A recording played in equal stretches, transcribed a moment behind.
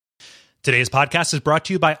Today's podcast is brought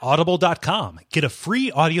to you by Audible.com. Get a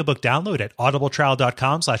free audiobook download at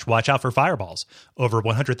audibletrial.com/watchoutforfireballs. Over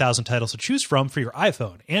 100,000 titles to choose from for your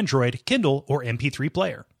iPhone, Android, Kindle, or MP3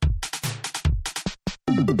 player.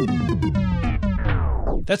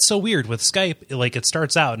 That's so weird with Skype. Like, it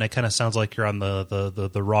starts out and it kind of sounds like you're on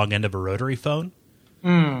the wrong end of a rotary phone.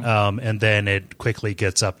 And then it quickly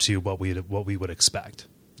gets up to what we would expect.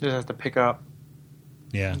 Just have to pick up.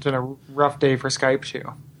 Yeah. It's been a rough day for Skype, too.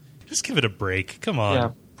 Just give it a break. Come on.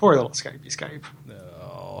 Yeah, poor little Skype.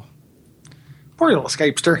 No. Poor little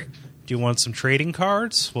Skypester. Do you want some trading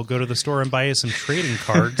cards? We'll go to the store and buy you some trading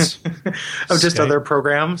cards. Of just other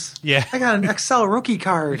programs? Yeah. I got an Excel rookie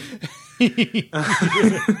card.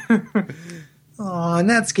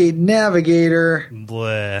 Netscape Navigator.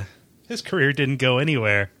 Bleh. His career didn't go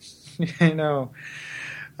anywhere. I know.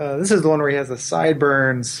 This is the one where he has the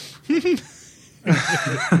sideburns.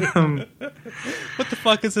 What the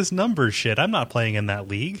fuck is this number shit? I'm not playing in that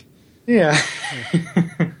league. Yeah.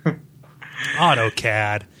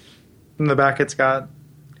 AutoCAD. In the back it's got,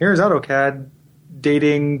 here's AutoCAD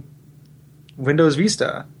dating Windows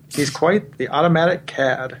Vista. He's quite the automatic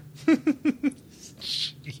CAD.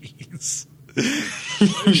 Jeez.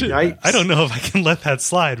 I don't know if I can let that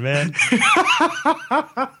slide, man.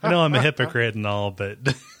 I know I'm a hypocrite and all, but...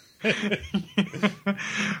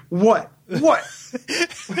 What you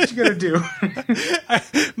gonna do?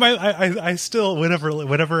 I still,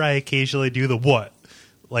 whenever I occasionally do the what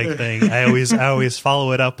thing, I always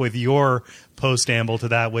follow it up with your post-amble to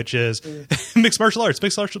that, which is mixed martial arts,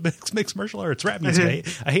 mixed martial arts, rap music.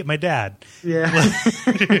 I hate my dad. Yeah.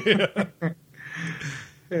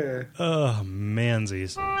 Oh,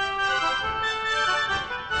 mansies.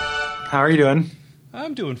 How are you doing?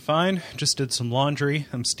 I'm doing fine. Just did some laundry.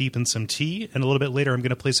 I'm steeping some tea, and a little bit later I'm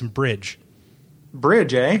going to play some bridge.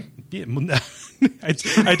 Bridge, eh? Yeah,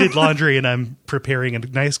 I did laundry, and I'm preparing a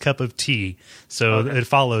nice cup of tea, so It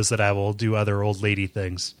follows that I will do other old lady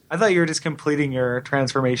things. I thought you were just completing your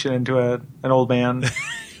transformation into an old man.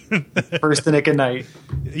 First the nick at night.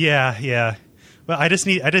 Yeah. Well, I just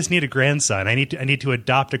need a grandson. I need to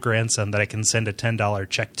adopt a grandson that I can send a $10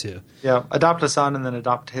 check to. Yeah, adopt a son and then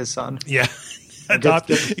adopt his son. Yeah.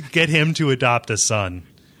 Get him to adopt a son.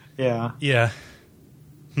 Yeah. Yeah.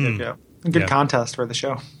 Good contest for the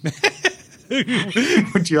show.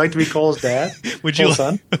 Would you like to be Cole's dad?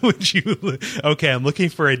 Son? Would you? Okay, I'm looking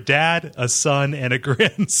for a dad, a son, and a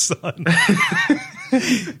grandson.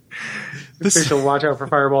 Official Watch Out for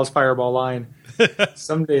Fireballs fireball line.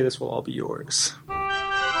 Someday this will all be yours.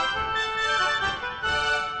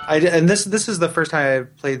 This is the first time I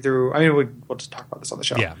played through. I mean, we'll just talk about this on the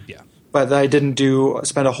show. Yeah. But I didn't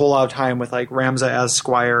spend a whole lot of time with like Ramza as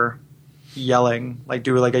Squire yelling, like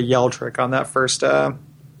do like a yell trick on that first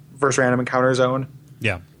random encounter zone.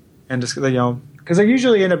 Yeah. And just because I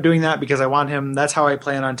usually end up doing that because I want him. That's how I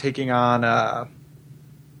plan on taking on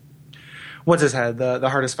what's his head, the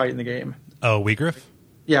hardest fight in the game. Oh, Weegriff?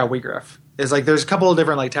 Yeah, Weegriff. Is like there's a couple of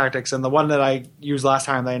different like tactics, and the one that I used last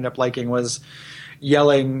time that I ended up liking was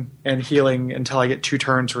yelling and healing until I get 2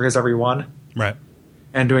 turns for his every one. Right.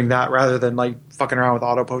 And doing that rather than like fucking around with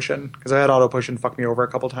auto potion, because I had auto potion fuck me over a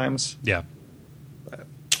couple times. Yeah. But,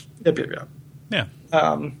 yep. Yeah.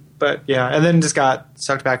 But yeah, and then just got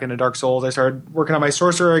sucked back into Dark Souls. I started working on my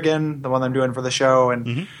sorcerer again, the one I'm doing for the show,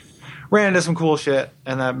 and ran into some cool shit,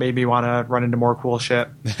 and that made me want to run into more cool shit.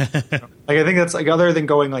 Like I think that's like other than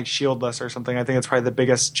going like shieldless or something, I think it's probably the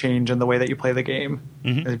biggest change in the way that you play the game.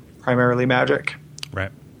 Is primarily magic.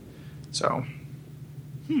 Right. So.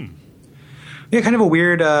 Yeah, kind of a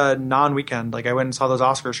weird non-weekend. Like I went and saw those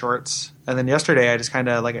Oscar shorts, and then yesterday I just kind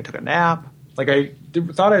of like I took a nap. Like I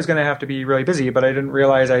thought I was going to have to be really busy, but I didn't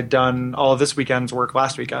realize I'd done all of this weekend's work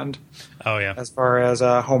last weekend. Oh yeah. As far as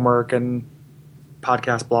homework and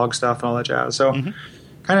podcast blog stuff and all that jazz. So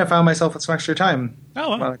kind of found myself with some extra time.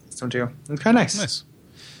 Oh, wow. Some too. It's kind of nice. Nice.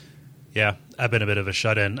 Yeah, I've been a bit of a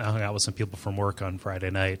shut-in. I hung out with some people from work on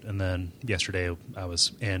Friday night, and then yesterday I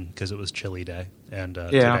was in because it was chilly day, and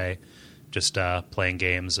today just playing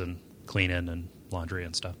games and cleaning and laundry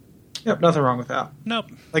and stuff. Yep, nothing wrong with that. Nope.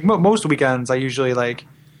 Like most weekends, I usually like,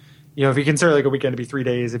 if you consider like a weekend to be 3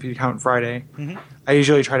 days, if you count Friday, I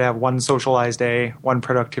usually try to have one socialized day, one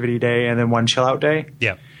productivity day, and then one chill out day.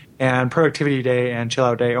 Yeah. And productivity day and chill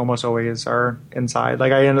out day almost always are inside.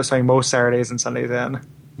 Like I end up spending most Saturdays and Sundays in.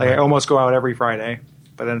 Like I almost go out every Friday,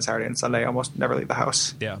 but then Saturday and Sunday I almost never leave the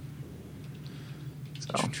house. Yeah.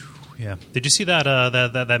 So. Yeah. Did you see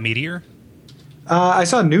that meteor? I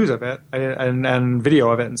saw news of it and video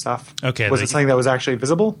of it and stuff. Okay. Was it something that was actually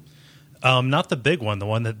visible? Not the big one. The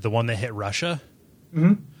one that hit Russia.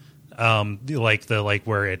 Mm-hmm. Like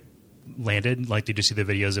where it landed? Like, did you see the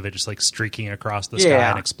videos of it just like streaking across the sky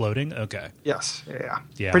and exploding? Okay. Yes.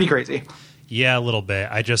 Yeah. Pretty crazy. Yeah, a little bit.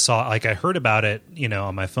 I just saw, like, I heard about it,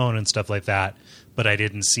 on my phone and stuff like that, but I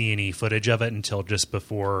didn't see any footage of it until just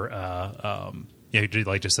before,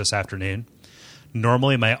 like just this afternoon.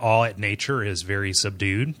 Normally, my awe at nature is very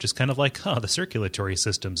subdued, just kind of like, the circulatory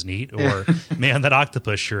system's neat, or man, that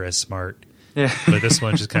octopus sure is smart. Yeah. But this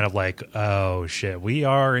one's just kind of like, oh shit, we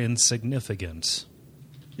are insignificant.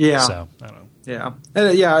 Yeah. So I don't know.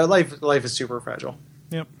 Yeah. Life is super fragile.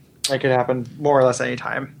 Yep. It could happen more or less any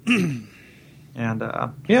time. And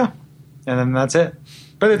and then that's it.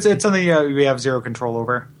 But it's something we have zero control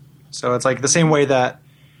over. So it's like the same way that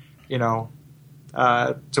some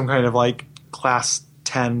kind of like class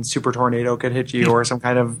 10 super tornado could hit you, or some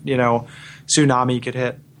kind of tsunami could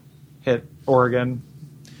hit Oregon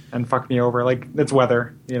and fuck me over. Like, it's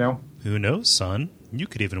weather. Who knows, son? You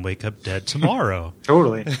could even wake up dead tomorrow.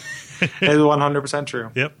 Totally. It's 100%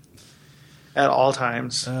 true. Yep. At all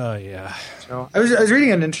times. Oh, yeah. So I was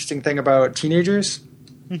reading an interesting thing about teenagers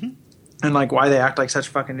and like why they act like such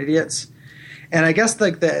fucking idiots. And I guess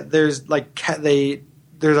like there's I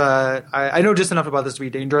know just enough about this to be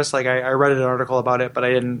dangerous. Like I read an article about it, but I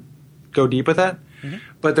didn't go deep with it. Mm-hmm.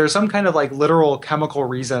 But there's some kind of like literal chemical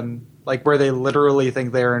reason, like where they literally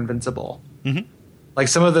think they're invincible. Mm-hmm. Like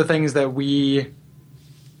some of the things that we,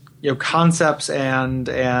 concepts and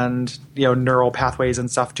neural pathways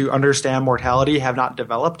and stuff to understand mortality have not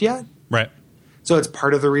developed yet. Right. So it's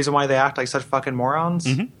part of the reason why they act like such fucking morons.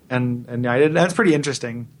 Mm-hmm. And that's pretty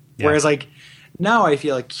interesting. Yeah. Whereas like now I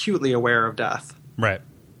feel acutely aware of death. Right.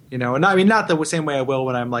 And not the same way I will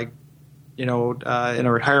when I'm like, in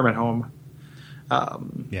a retirement home.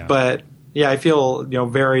 But yeah, I feel,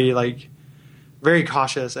 very very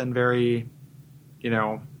cautious and very,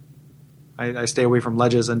 I stay away from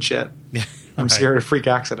ledges and shit. Yeah. I'm scared of freak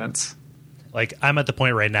accidents. Like, I'm at the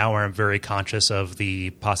point right now where I'm very conscious of the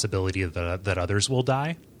possibility that others will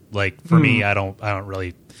die. Like, for me, I don't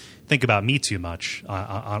really think about me too much,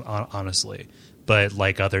 honestly. But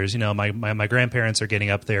like others, my grandparents are getting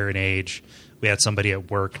up there in age. We had somebody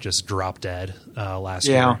at work just drop dead last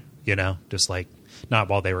year. Just like, not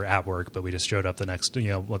while they were at work, but we just showed up the next day,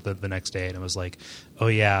 and it was like, oh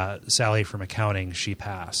yeah, Sally from accounting, she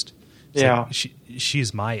passed. It's like,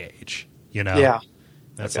 she's my age, Yeah.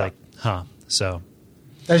 That's like, huh. So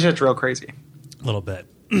that's just real crazy. A little bit.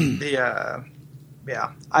 I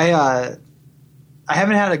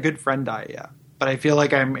haven't had a good friend die yet, but I feel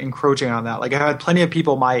like I'm encroaching on that. Like, I've had plenty of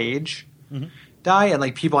people my age die, and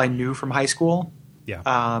like people I knew from high school. Yeah.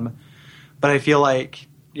 But I feel like,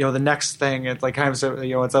 the next thing, it's like kind of,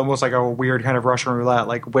 it's almost like a weird kind of Russian roulette.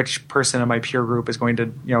 Like, which person in my peer group is going to,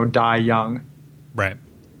 die young? Right.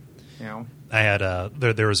 I had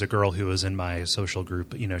there was a girl who was in my social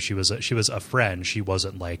group. She was a friend. She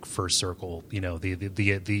wasn't like first circle.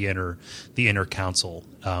 The inner council.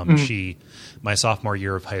 My sophomore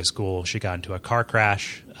year of high school, she got into a car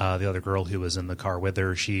crash. The other girl who was in the car with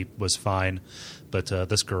her, she was fine. But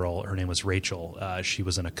this girl, her name was Rachel. She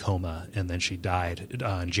was in a coma, and then she died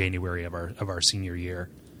in January of our senior year.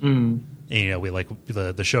 And, we like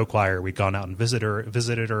the show choir. We'd gone out and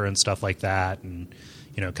visited her and stuff like that, and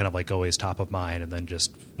kind of like always top of mind. And then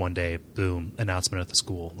just one day, boom, announcement at the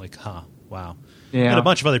school. Like, wow. Yeah. And a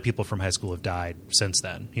bunch of other people from high school have died since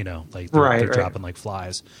then. Like they're dropping like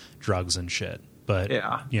flies, drugs and shit. But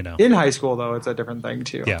in high school though, it's a different thing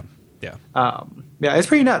too. Yeah. It's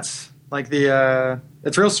pretty nuts. Like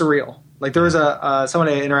it's real surreal. Like there was someone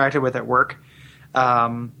I interacted with at work,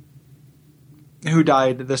 who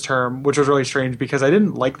died this term, which was really strange because I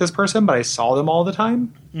didn't like this person, but I saw them all the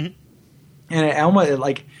time. Mm-hmm. And it almost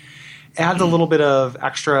adds a little bit of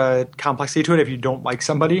extra complexity to it if you don't like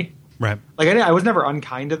somebody. Right. Like I was never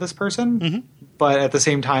unkind to this person, but at the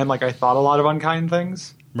same time, like I thought a lot of unkind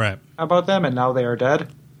things about them, and now they are dead.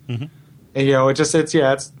 Mm-hmm. And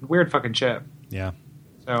it's weird fucking shit. Yeah.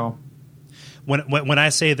 So when I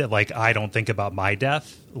say that, like, I don't think about my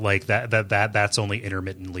death, like that's only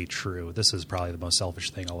intermittently true. This is probably the most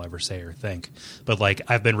selfish thing I'll ever say or think. But like,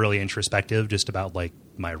 I've been really introspective just about like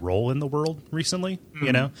my role in the world recently,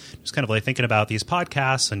 just kind of like thinking about these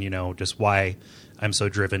podcasts and, just why I'm so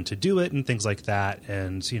driven to do it and things like that.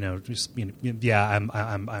 And,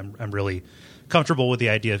 I'm really comfortable with the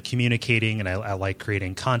idea of communicating, and I like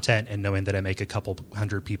creating content and knowing that I make a couple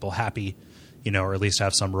hundred people happy, or at least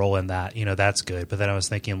have some role in that, that's good. But then I was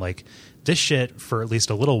thinking, like, this shit for at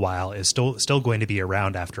least a little while is still going to be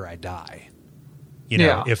around after I die,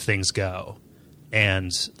 if things go.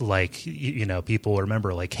 And like, people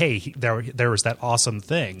remember like, hey, there was that awesome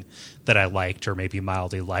thing that I liked or maybe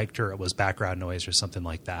mildly liked, or it was background noise or something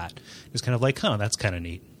like that. It's kind of like, that's kind of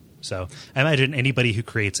neat. So I imagine anybody who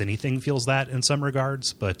creates anything feels that in some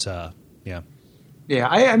regards, but yeah. Yeah.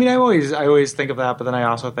 I mean, I always think of that, but then I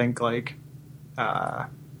also think like,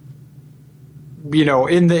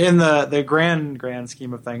 in the grand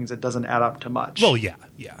scheme of things, it doesn't add up to much. Well, yeah.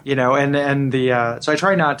 And so I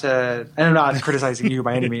try not to, and I'm not criticizing you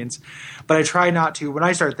by any means, but I try not to, when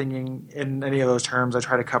I start thinking in any of those terms, I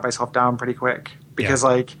try to cut myself down pretty quick because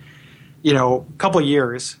a couple of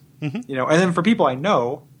years, and then for people I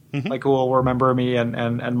know, like who will remember me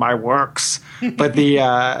and my works, but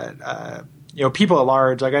the, people at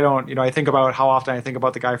large, like I don't, I think about how often I think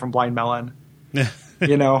about the guy from Blind Melon.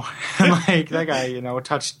 Like that guy,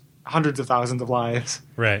 touched hundreds of thousands of lives.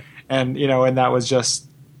 Right. And, and that was just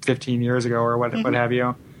 15 years ago or what have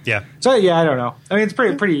you. Yeah. So, yeah, I don't know. I mean, it's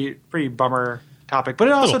pretty bummer topic, but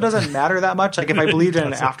it also doesn't matter that much. Like if I believed in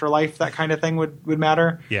an afterlife, that kind of thing would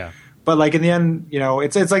matter. Yeah. But like in the end,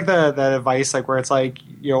 it's like the advice, like where it's like,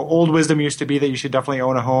 old wisdom used to be that you should definitely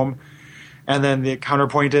own a home. And then the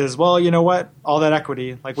counterpoint is, well, you know what? All that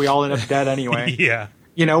equity, like we all end up dead anyway. Yeah.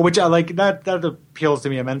 Which I like that appeals to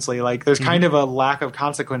me immensely. Like there's kind of a lack of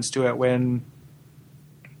consequence to it when,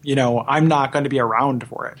 I'm not going to be around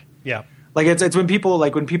for it. Yeah. Like it's when people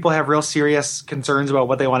have real serious concerns about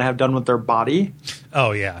what they want to have done with their body.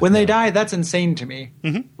 Oh yeah. When they die, that's insane to me.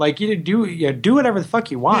 Mm-hmm. Like you do whatever the fuck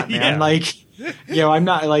you want, man. Yeah. Like, I'm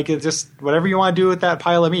not like, it's just whatever you want to do with that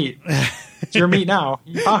pile of meat. It's your meat now.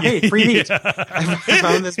 Oh, hey, free meat. I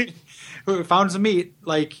found some meat.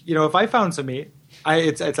 Like, if I found some meat,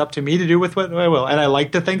 it's up to me to do with what I will. And I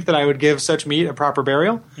like to think that I would give such meat a proper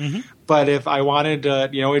burial. Mm-hmm. But if I wanted to,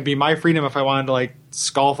 it'd be my freedom if I wanted to like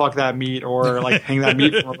skull fuck that meat or like hang that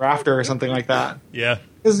meat from a rafter or something like that. Yeah.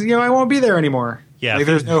 Because, I won't be there anymore. Yeah. Like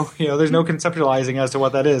there's no conceptualizing as to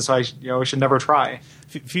what that is. So I should never try.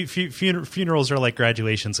 Funerals are like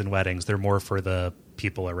graduations and weddings. They're more for the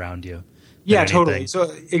people around you. Yeah, totally.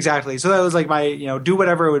 So exactly. So that was like my, do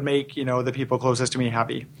whatever would make, the people closest to me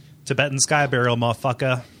happy. Tibetan sky burial,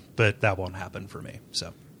 motherfucker, but that won't happen for me.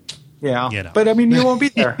 So, yeah, but I mean, you won't be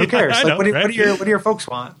there. Who cares? I like, know, what right? do your folks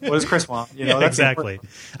want? What does Chris want? That's exactly.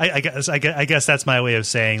 I guess that's my way of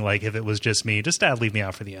saying like, if it was just me, just leave me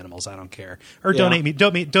out for the animals. I don't care, or donate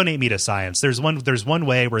me to science. There's one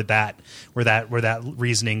way where that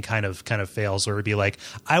reasoning kind of fails, where it'd be like,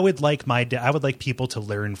 I would like people to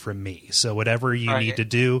learn from me. So whatever you need to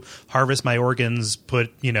do, harvest my organs, put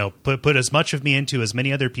as much of me into as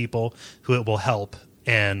many other people who it will help,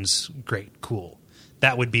 and great, cool.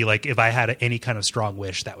 That would be like, if I had any kind of strong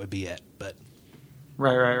wish, that would be it. But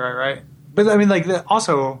right. But I mean, like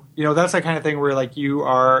also, that's that kind of thing where like you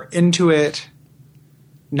are into it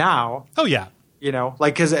now. Oh yeah.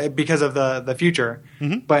 Like because of the future,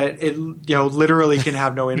 but it literally can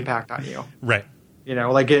have no impact on you. Right.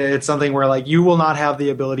 Like it's something where like you will not have the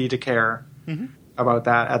ability to care about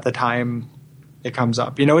that at the time it comes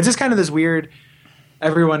up. It's just kind of this weird,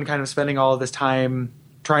 everyone kind of spending all of this time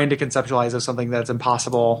trying to conceptualize of something that's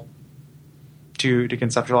impossible to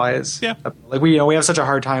conceptualize. Yeah. Like we have such a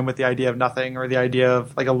hard time with the idea of nothing, or the idea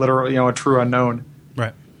of like a literal, a true unknown.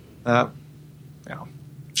 Right. Yeah.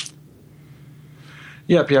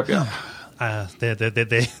 Yep.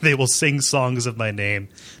 They will sing songs of my name,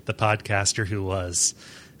 the podcaster who was.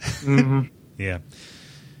 Mm-hmm. Yeah.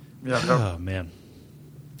 Yeah. Oh man.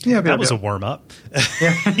 Yeah. That was a warm up.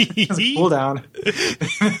 Yeah. That's a cool down.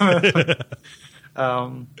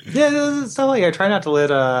 Stuff like I try not to let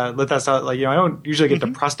that stuff, like, I don't usually get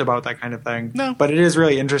depressed about that kind of thing. No. But it is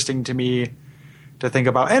really interesting to me to think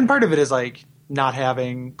about. And part of it is like not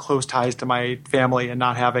having close ties to my family and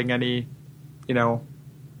not having any,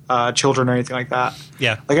 children or anything like that.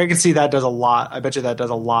 Yeah. Like I can see that does a lot. I bet you that does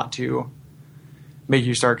a lot to make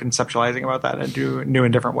you start conceptualizing about that in a new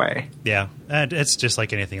and different way. Yeah. And it's just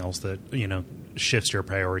like anything else that, shifts your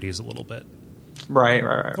priorities a little bit. Right.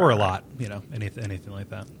 Or a lot, anything like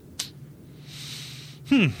that.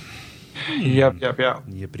 Yep. Yep.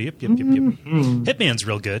 Hitman's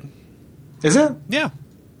real good. Is it? Yeah.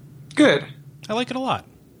 Good. I like it a lot.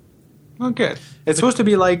 Oh, good. It's supposed to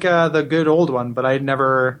be like the good old one, but I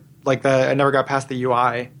never got past the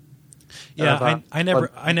UI. Yeah, I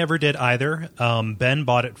never did either. Ben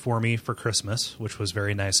bought it for me for Christmas, which was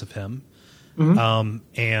very nice of him. Mm-hmm.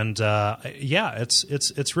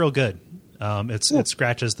 It's real good. It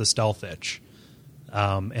scratches the stealth itch.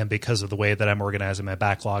 And because of the way that I'm organizing my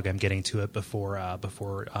backlog, I'm getting to it before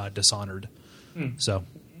Dishonored. So,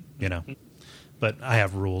 but I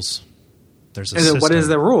have rules. There's a system. What is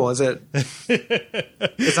the rule? Is it?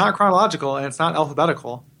 It's not chronological and it's not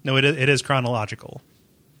alphabetical. No, it is chronological,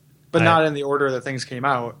 but not in the order that things came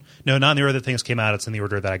out. No, not in the order that things came out. It's in the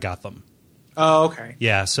order that I got them. Oh, okay.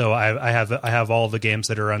 Yeah, so I have all the games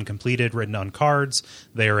that are uncompleted written on cards.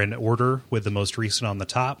 They are in order with the most recent on the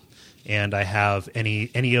top, and I have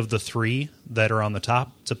any of the 3 that are on the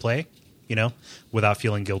top to play, without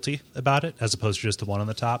feeling guilty about it, as opposed to just the one on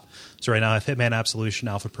the top. So right now I have Hitman Absolution,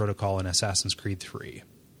 Alpha Protocol, and Assassin's Creed 3.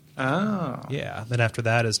 Oh. Yeah. Then after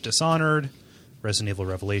that is Dishonored, Resident Evil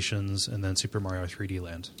Revelations, and then Super Mario 3D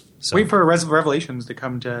Land. So, wait for Revelations to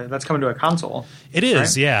come to. That's coming to a console. It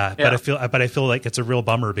is, right? yeah. But I feel like it's a real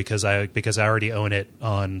bummer because I already own it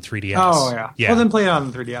on 3DS. Oh yeah. Well, then play it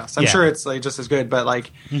on 3DS. I'm sure it's like just as good, but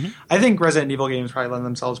like I think Resident Evil games probably lend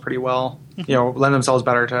themselves pretty well. Lend themselves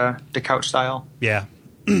better to couch style. Yeah.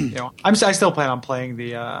 I still plan on playing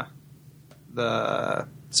the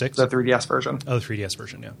 6? The 3DS version. Oh, the 3DS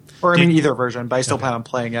version, yeah. Or either version, but I still plan on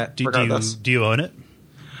playing it regardless. Do you own it?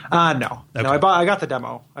 No. Okay. No, I got the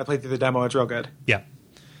demo. I played through the demo. It's real good. Yeah.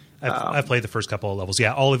 I've played the first couple of levels.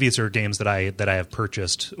 Yeah, all of these are games that I have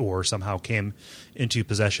purchased or somehow came into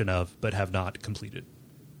possession of but have not completed.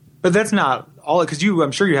 But that's not all, because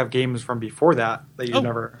I'm sure you have games from before that you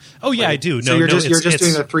never. Oh yeah, played. I do. So you're just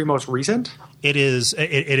doing the 3 most recent. It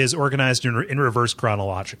is organized in reverse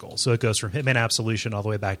chronological. So it goes from Hitman Absolution all the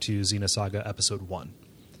way back to Xenosaga Episode 1.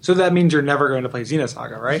 So that means you're never going to play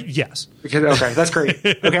Xenosaga, right? Yes. Okay, that's great.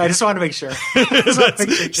 Okay, I just wanted to make sure.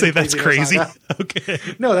 Say that's crazy. Okay.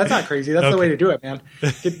 No, that's not crazy. That's the way to do it, man.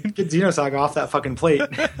 Get Xenosaga off that fucking plate.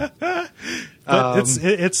 But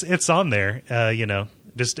it's on there,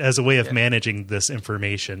 just as a way of managing this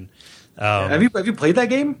information. Have you played that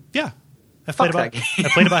game? Yeah, I played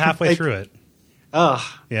about halfway through it.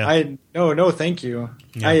 Yeah. No, thank you.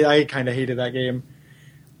 Yeah. I kind of hated that game.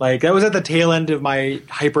 Like, that was at the tail end of my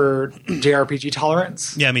hyper JRPG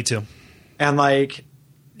tolerance. Yeah, me too. And like,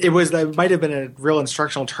 that might have been a real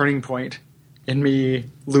instructional turning point in me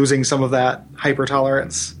losing some of that hyper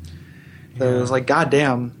tolerance. So it was like,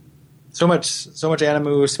 goddamn, so much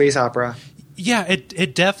anime space opera. Yeah,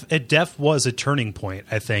 it def was a turning point,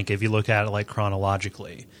 I think, if you look at it like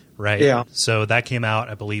chronologically, right? Yeah. So that came out,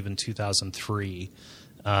 I believe, in 2003.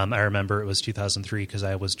 I remember it was 2003 because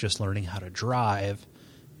I was just learning how to drive.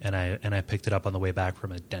 And I picked it up on the way back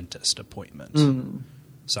from a dentist appointment.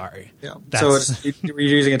 Sorry. Yeah. So you're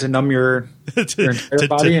using it to numb your entire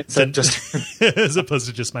body instead just as opposed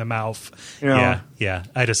to just my mouth. Yeah.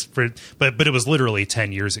 I but it was literally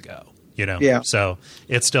 10 years ago. Yeah. So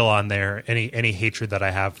it's still on there. Any hatred that I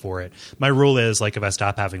have for it. My rule is like if I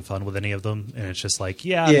stop having fun with any of them and it's just like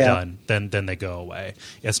I'm done, then they go away.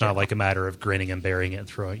 It's not like a matter of grinning and bearing it and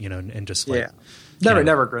throwing and just like.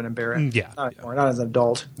 Never grin and bear it. Yeah, not anymore. Not as an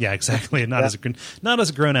adult. Yeah, exactly. Not as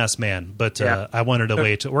a grown ass man. But I wanted a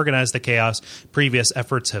way to organize the chaos. Previous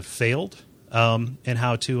efforts have failed in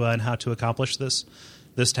how to accomplish this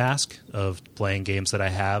task of playing games that I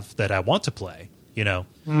have that I want to play.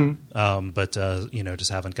 But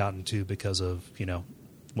just haven't gotten to because of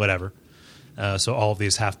whatever. So all of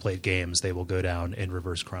these half played games, they will go down in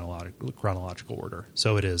reverse chronological order.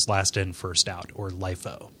 So it is last in, first out, or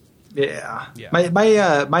LIFO. Yeah. My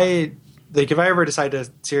like if I ever decide to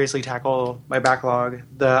seriously tackle my backlog,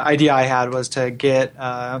 the idea I had was to get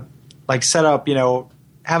set up,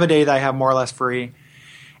 have a day that I have more or less free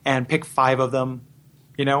and pick 5 of them,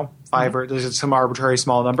 5 or there's some arbitrary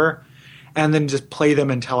small number, and then just play them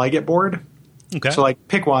until I get bored. Okay. So like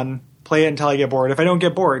pick one, play it until I get bored. If I don't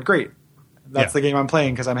get bored, great. That's the game I'm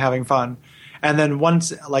playing because I'm having fun. And then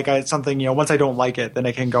once once I don't like it, then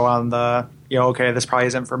I can go on the, okay, this probably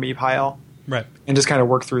isn't for me pile. Right. And just kind of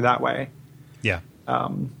work through that way. Yeah.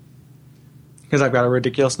 Because I've got a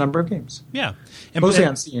ridiculous number of games. Yeah. Mostly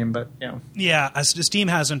on Steam, but Yeah, Steam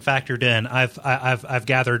hasn't factored in. I've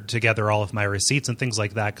gathered together all of my receipts and things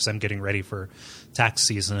like that because I'm getting ready for tax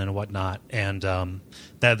season and whatnot. And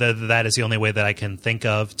that is the only way that I can think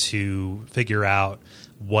of to figure out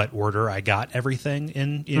what order I got everything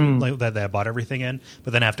in like, that I bought everything in,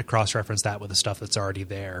 but then I have to cross-reference that with the stuff that's already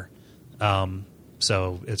there.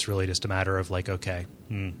 So it's really just a matter of like, okay,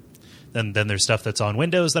 then there's stuff that's on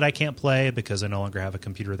Windows that I can't play because I no longer have a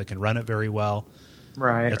computer that can run it very well,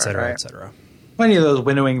 right? Et cetera, et cetera. Many of those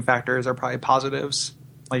winnowing factors are probably positives.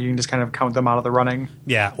 Like you can just kind of count them out of the running.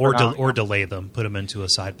 Yeah, or delay them, put them into a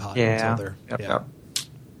side pod until they're. Yep.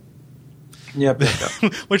 Yep.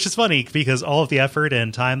 Which is funny because all of the effort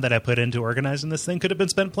and time that I put into organizing this thing could have been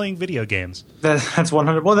spent playing video games. That's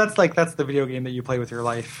 100. Well, that's the video game that you play with your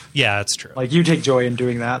life. Yeah, that's true. Like you take joy in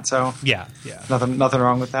doing that. So yeah. Nothing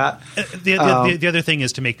wrong with that. The other thing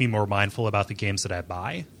is to make me more mindful about the games that I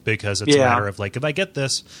buy, because it's a matter of like, if I get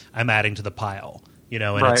this, I'm adding to the pile. You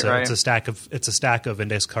know, and it's a stack of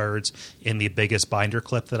index cards in the biggest binder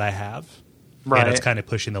clip that I have. Right. And it's kind of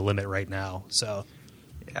pushing the limit right now. So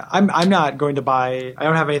yeah, I'm not going to buy. I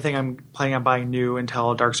don't have anything I'm planning on buying new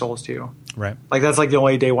until Dark Souls 2. Right. Like that's like the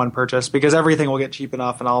only day one purchase, because everything will get cheap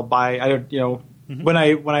enough, and I'll buy. I don't, when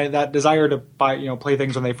I that desire to buy, play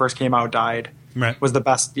things when they first came out died. Right. Was the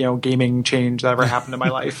best gaming change that ever happened in my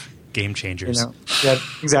life. Game changers. Yeah,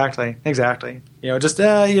 exactly. Just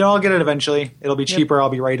I'll get it eventually. It'll be cheaper. I'll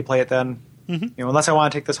be ready to play it then. Unless I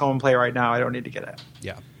want to take this home and play it right now, I don't need to get it.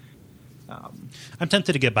 Yeah. I'm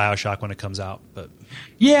tempted to get BioShock when it comes out, but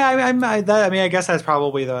yeah, I guess that's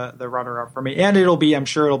probably the runner-up for me, and I'm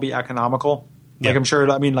sure it'll be economical. Like I'm sure,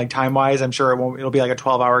 like time-wise, I'm sure it'll be like a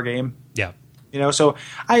 12-hour game. Yeah. So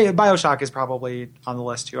BioShock is probably on the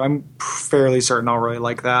list too. I'm fairly certain I'll really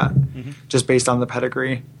like that, just based on the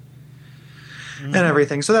pedigree and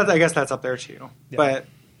everything. So I guess that's up there too. Yeah. But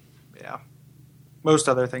yeah, most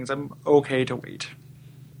other things I'm okay to wait.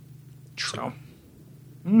 True. So.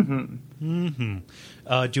 Do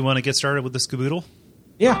you want to get started with the Skaboodle?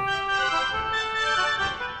 Yeah.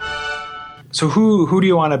 So who do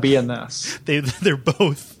you want to be in this? They're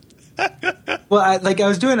both. Well, I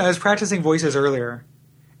was practicing voices earlier,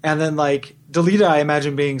 and then like Delita, I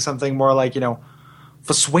imagine being something more like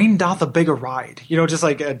for Swain doth a bigger ride, just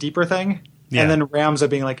like a deeper thing, and then Ramza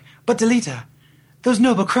being like, but Delita, those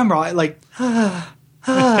noble Kremra, like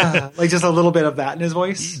like just a little bit of that in his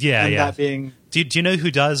voice. Yeah, and yeah. That being. Do you know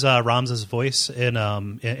who does Ramza's voice in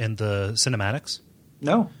the cinematics?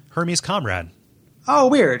 No. Hermes Comrade. Oh,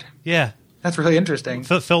 weird. Yeah. That's really interesting.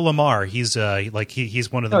 Phil Lamar, he's he's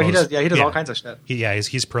one of the most... He does all kinds of shit.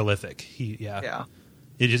 He's prolific. Yeah.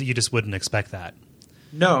 You just wouldn't expect that.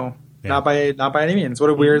 No, not by any means. What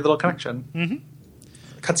a weird little connection. Mm-hmm.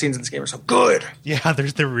 The cutscenes in this game are so good. Yeah,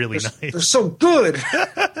 they're really nice. They're so good.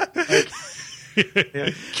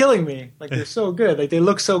 Killing me. Like they're so good. Like they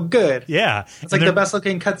look so good. Yeah, it's like the best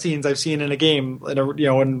looking cutscenes I've seen in a game in a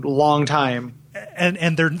long time.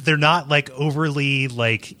 And they're not like overly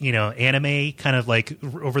like anime kind of like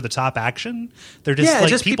over the top action. They're just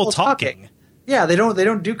just people talking. Yeah, they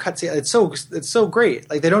don't do cutscenes. It's so great.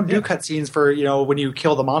 Like they don't do cutscenes for when you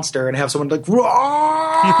kill the monster and have someone like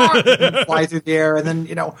fly through the air and then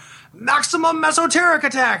maximum mesoteric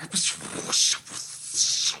attack.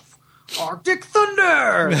 Arctic Thunder,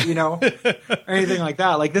 or anything like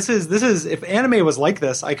that. Like this is if anime was like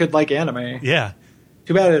this, I could like anime. Yeah.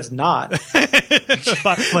 Too bad it's not.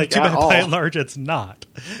 Like too bad by and large it's not.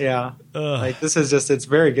 Yeah. Like this is it's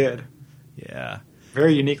very good. Yeah.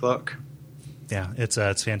 Very unique look. Yeah, it's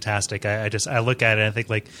fantastic. I look at it and I think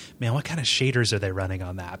like, man, what kind of shaders are they running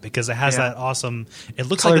on that? Because it has that awesome. It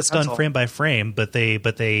looks like it's done frame by frame, but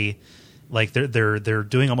they like they're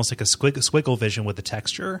doing almost like a squiggle vision with the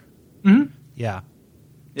texture. Mm-hmm. Yeah.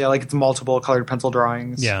 Yeah, like it's multiple colored pencil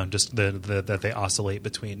drawings. Yeah, just that they oscillate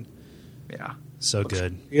between. Yeah. So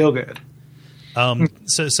good. Real good.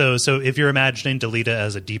 So if you're imagining Delita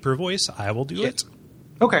as a deeper voice, I will do it.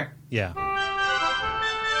 Okay. Yeah.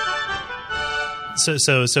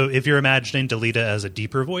 So if you're imagining Delita as a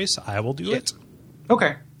deeper voice, I will do it.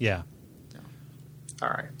 Okay. Yeah. All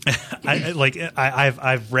right.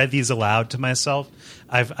 I've read these aloud to myself.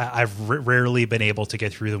 I've rarely been able to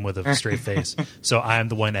get through them with a straight face. So I'm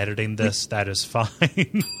the one editing this. That is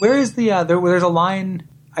fine. Where is the there's a line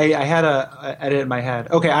I had a edit in my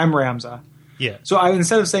head. Okay, I'm Ramza. Yeah. So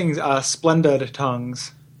instead of saying splendid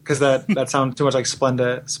tongues, because that sounds too much like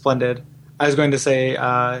splendid, I was going to say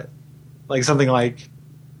like something like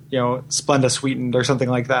Splenda sweetened or something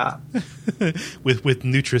like that. with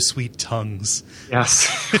NutraSweet tongues. Yes.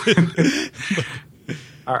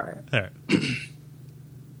 All right.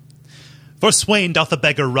 For Swain doth the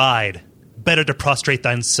beggar ride. Better to prostrate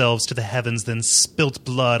themselves to the heavens than spilt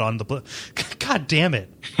blood on the blood. God damn it.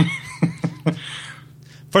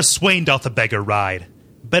 For Swain doth the beggar ride.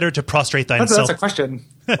 Better to prostrate thyself. That's a question.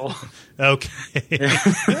 Okay.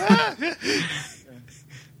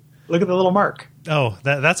 Look at the little mark. Oh,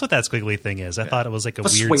 that's what that squiggly thing is. I thought it was like a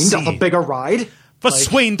weird Swain doth the beggar ride. For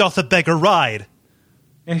Swain doth the beggar ride.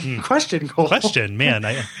 Question, Cole. Question, man.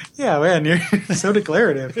 Yeah, man, you're so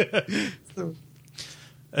declarative.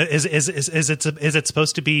 Is it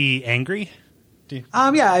supposed to be angry? Yeah,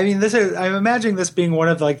 I mean, I'm imagining this being one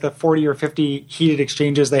of like the 40 or 50 heated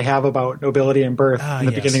exchanges they have about nobility and birth in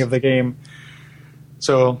the beginning of the game.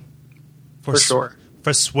 So, for sure.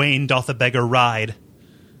 For Swain doth a beggar ride.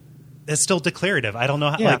 It's still declarative. I don't know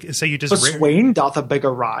how. Yeah. Like, so you just For Swain doth a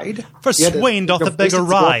beggar ride. For Swain doth a beggar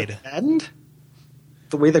ride.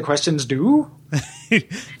 The way the questions do.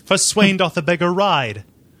 For Swain doth a beggar ride.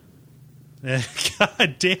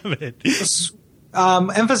 God damn it!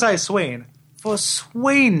 Emphasize Swain. For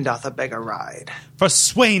Swain doth a beggar ride. For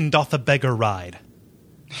Swain doth a begger ride.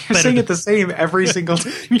 You're saying it the same every single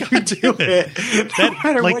time you do it. No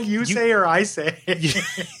matter what you say or I say. You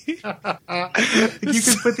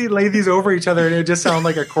can lay these over each other and it would just sound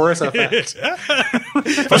like a chorus effect.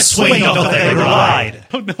 For Swain doth a beggar ride. I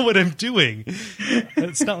don't know what I'm doing.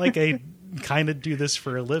 It's not like I kind of do this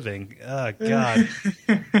for a living. Oh, God.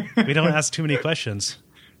 We don't ask too many questions.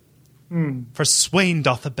 For Swain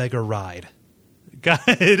doth a beggar ride. God,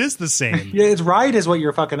 it is the same. Yeah, it's ride is what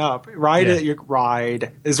you're fucking up. Ride is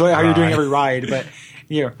how you're doing every ride, but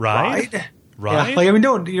ride. Yeah, like I mean, you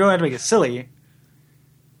don't have to make it silly.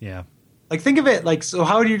 Yeah. Like think of it like so.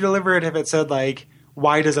 How would you deliver it if it said like,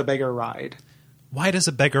 "Why does a beggar ride?" Why does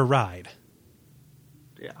a beggar ride?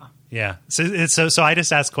 Yeah. Yeah. So I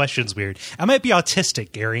just ask questions weird. I might be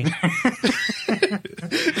autistic, Gary.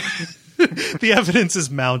 The evidence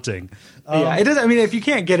is mounting. Yeah, it doesn't. I mean, if you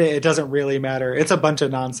can't get it, it doesn't really matter. It's a bunch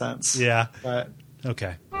of nonsense. Yeah. But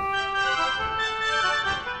okay.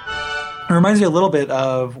 It reminds me a little bit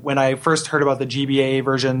of when I first heard about the GBA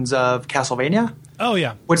versions of Castlevania. Oh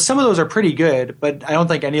yeah. Which some of those are pretty good, but I don't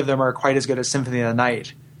think any of them are quite as good as Symphony of the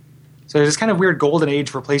Night. So there's this kind of weird golden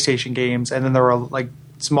age for PlayStation games, and then there were like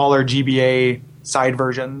smaller GBA side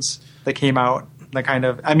versions that came out that kind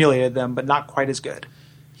of emulated them, but not quite as good.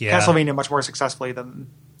 Yeah. Castlevania much more successfully than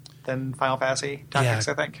Final Fantasy Tactics,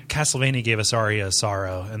 I think. Castlevania gave us Aria of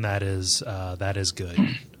Sorrow, and that is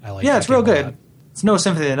good. I like. Yeah, it's real good. It's no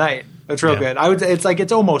Symphony of the Night, but it's real good. I would.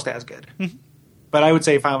 It's almost as good. But I would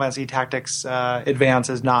say Final Fantasy Tactics Advance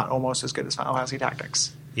is not almost as good as Final Fantasy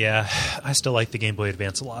Tactics. Yeah, I still like the Game Boy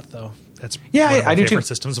Advance a lot, though. That's one of my favorite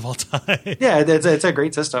systems of all time. Yeah, it's a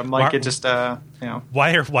great system. Like it just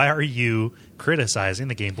Why are you criticizing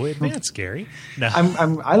the Game Boy Advance, Gary? No,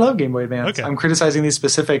 I love Game Boy Advance. Okay. I'm criticizing these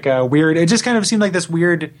specific weird. It just kind of seemed like this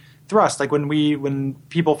weird thrust. Like when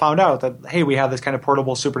people found out that hey, we have this kind of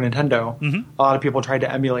portable Super Nintendo, a lot of people tried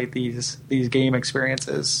to emulate these game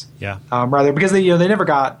experiences. Yeah, rather because they never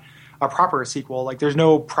got a proper sequel. Like there's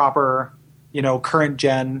no proper current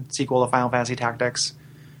gen sequel to Final Fantasy Tactics.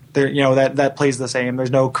 There, that plays the same.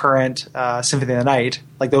 There's no current Symphony of the Night.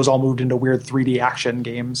 Like those all moved into weird 3D action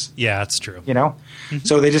games. Yeah, that's true.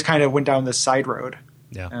 So they just kind of went down this side road.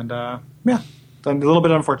 Yeah, and a little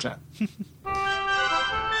bit unfortunate.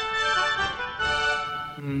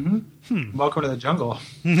 Welcome to the jungle.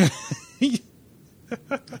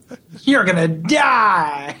 You're gonna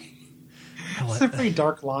die. It's a pretty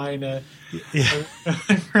dark line. Yeah,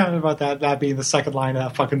 I forgot about that being the second line of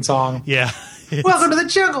that fucking song. Yeah. Welcome to the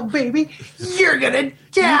jungle, baby. You're gonna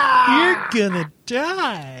die. You're gonna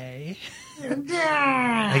die.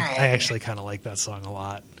 I actually kind of like that song a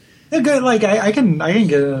lot. Good. Like I can get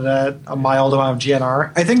into that a mild amount of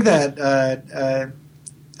GNR. I think that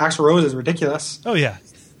Axl Rose is ridiculous. Oh yeah.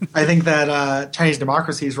 I think that Chinese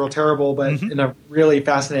Democracy is real terrible, but in a really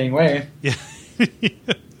fascinating way. Yeah.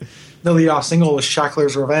 The lead-off single was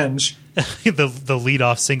Shackler's Revenge. the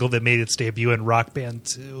lead-off single that made its debut in Rock Band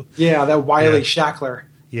 2. Yeah, that wily Shackler.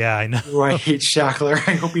 Yeah, I know. Ooh, I hate Shackler.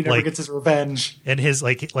 I hope he never gets his revenge. And his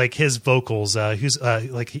like his vocals, who's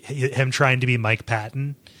him trying to be Mike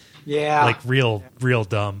Patton. Yeah, like real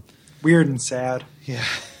dumb, weird and sad. Yeah,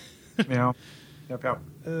 Yep.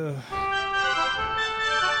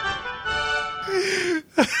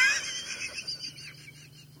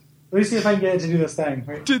 Let me see if I can get it to do this thing.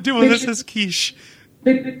 Right? To do this is quiche.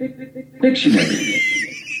 Dictionary.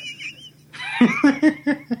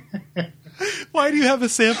 Why do you have a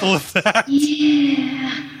sample of that?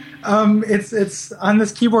 Yeah. It's on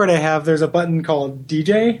this keyboard I have. There's a button called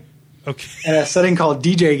DJ. Okay. And a setting called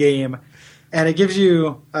DJ Game, and it gives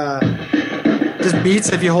you just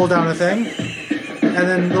beats if you hold down a thing, and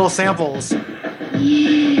then little samples.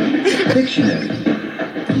 Yeah. Dictionary.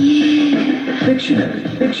 Yeah. Dictionary.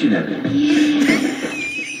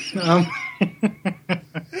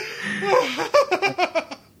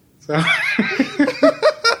 So.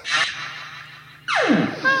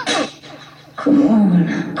 Come on.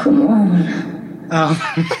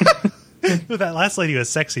 That last lady was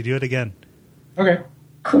sexy. Do it again. Okay.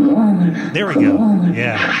 Come on. There we go.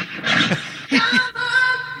 Yeah.